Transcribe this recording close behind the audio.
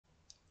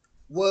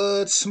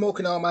Wood,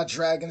 smoking all my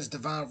dragons,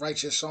 divine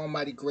righteous,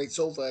 almighty greats,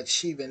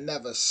 overachieving,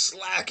 never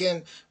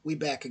slacking. We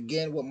back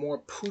again with more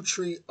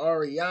Putri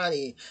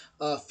Ariani,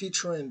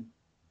 featuring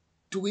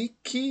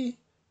DWIKI,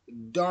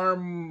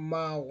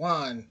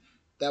 Darmawan.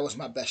 That was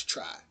my best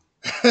try.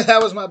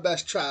 That was my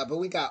best try. But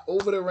we got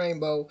Over the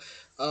Rainbow.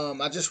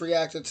 I just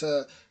reacted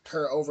to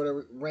her Over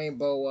the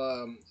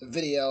Rainbow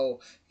video.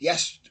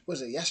 Yes,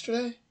 was it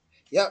yesterday?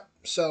 Yep.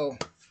 So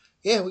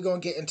yeah, we're gonna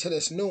get into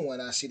this new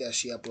one. I see that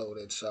she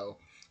uploaded. So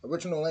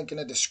original link in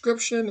the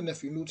description. And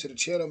if you're new to the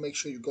channel, make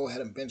sure you go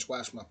ahead and binge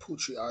watch my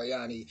Putri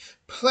Ariani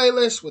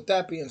playlist. With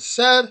that being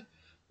said,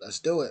 let's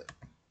do it.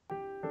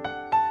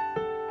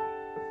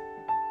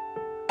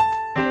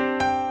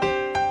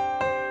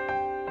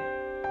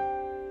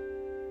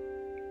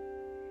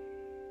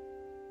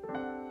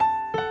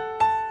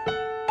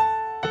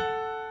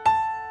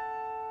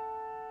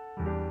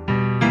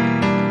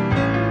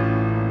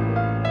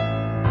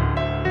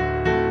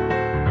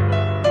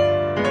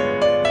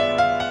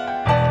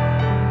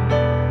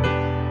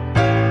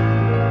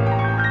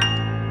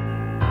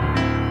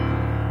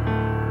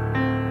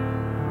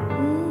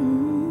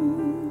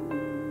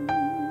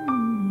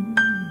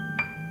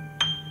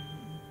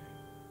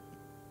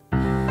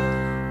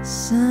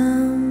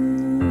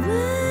 Somewhere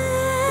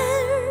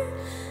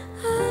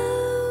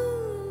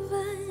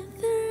over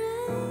the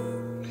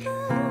rainbow,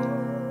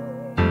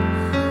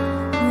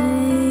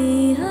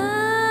 way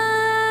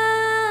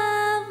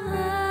up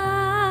high,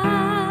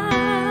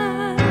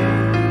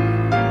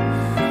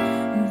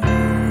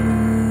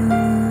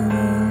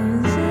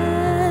 there's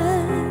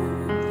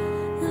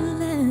a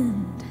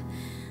land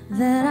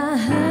that I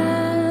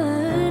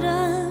heard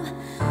of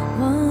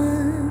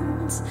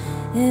once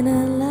in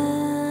a lullaby.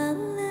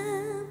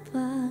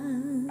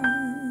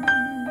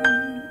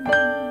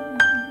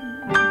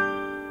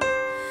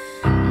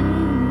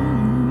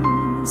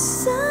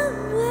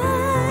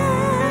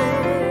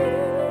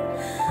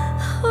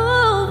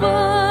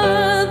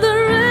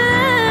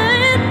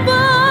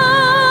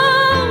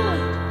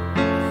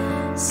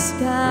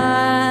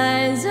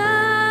 Skies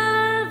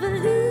are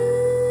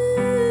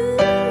blue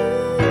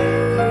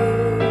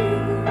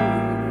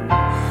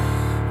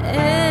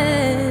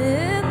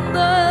and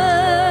the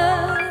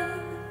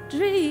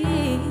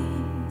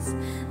dreams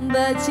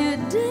that you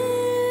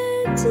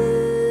dare to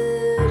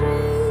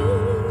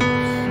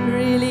dream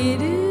really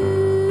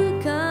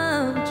do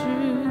come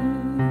true.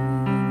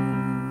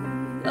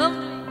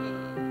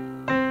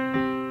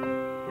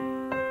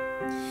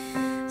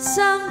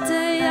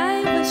 Someday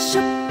I wish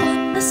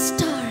upon a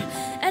star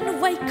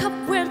and wake up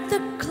where the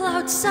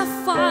clouds are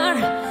far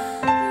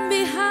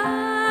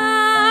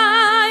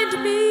behind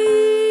me,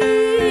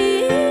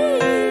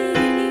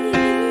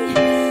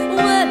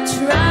 where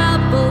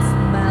troubles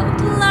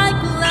melt like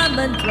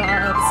lemon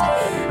drops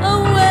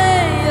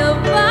away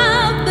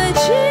above the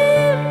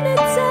chimney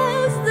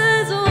tops.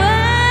 That's where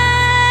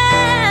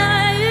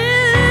you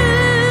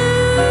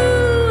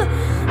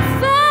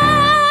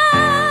find me.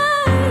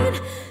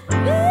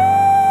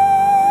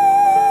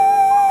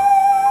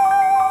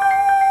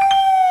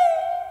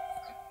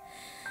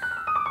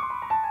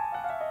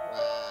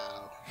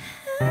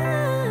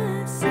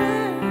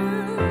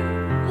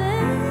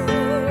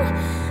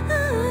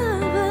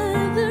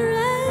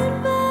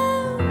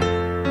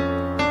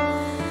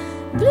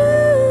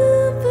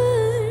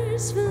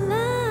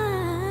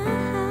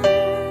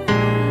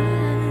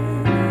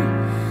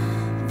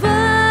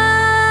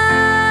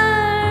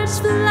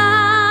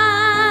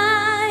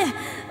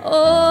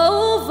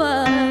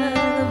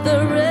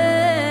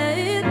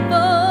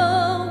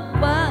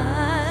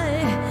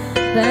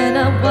 Then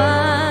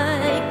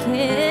why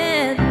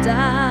can't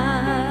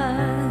I?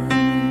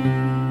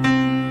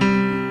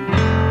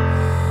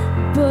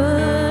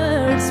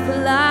 Birds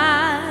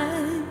fly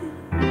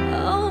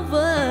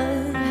over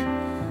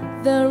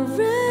the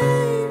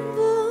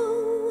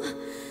rainbow.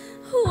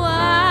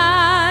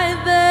 Why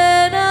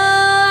then I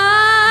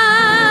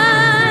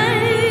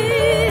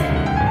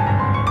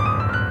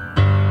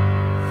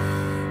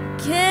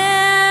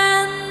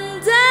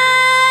can't die?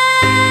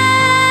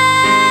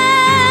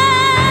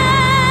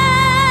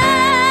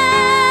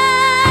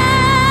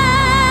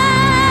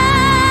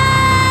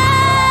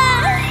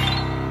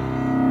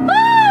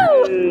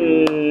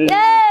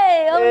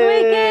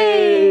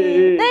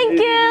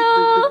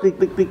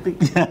 Tik.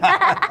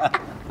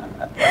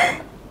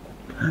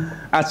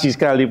 Asik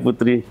sekali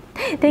Putri.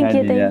 Thank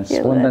you.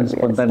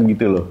 Spontan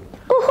gitu loh.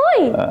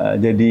 Uhuy.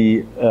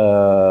 Jadi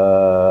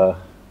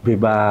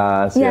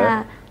bebas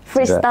ya.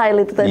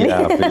 Freestyle itu tadi.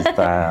 Iya,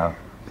 freestyle.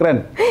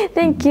 Keren.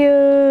 Thank you.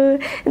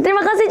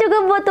 Terima kasih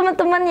juga buat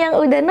teman-teman yang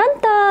udah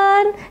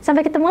nonton.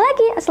 Sampai ketemu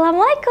lagi.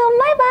 Assalamualaikum.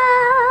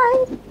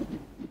 Bye-bye.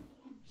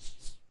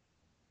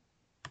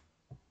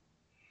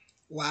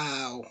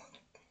 Wow.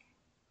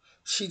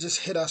 She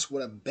just hit us with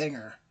a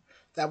banger.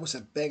 That was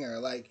a banger.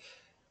 Like,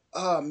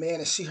 oh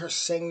man, to see her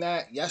sing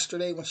that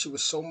yesterday when she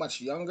was so much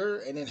younger,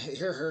 and then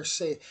hear her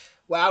say,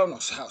 well, I don't know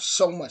how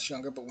so much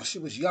younger, but when she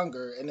was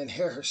younger, and then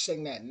hear her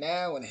sing that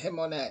now, and him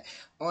on that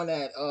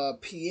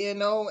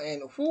piano,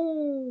 and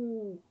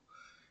whoo,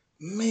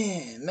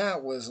 Man,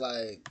 that was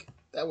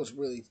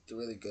really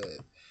really good.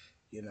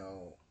 You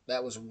know,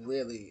 that was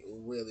really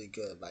really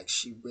good. Like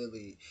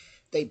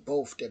they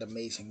both did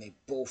amazing. They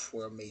both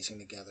were amazing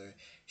together.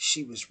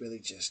 She was really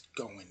just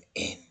going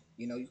in.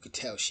 You know, you could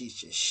tell she's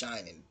just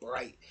shining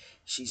bright.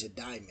 She's a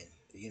diamond.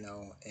 You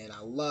know, and I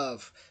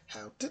love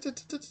how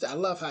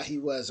he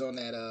was on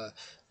that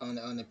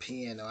on the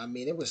piano. I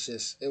mean, it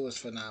was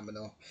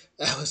phenomenal.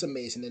 That was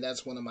amazing, and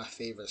that's one of my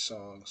favorite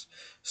songs.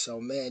 So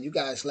man, you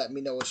guys let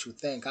me know what you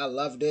think. I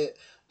loved it.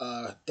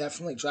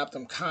 Definitely drop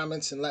them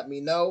comments and let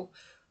me know.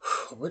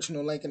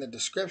 Original link in the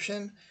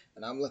description,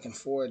 and I'm looking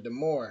forward to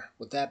more.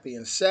 With that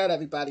being said,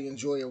 everybody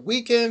enjoy your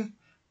weekend.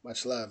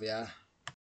 Much love, y'all.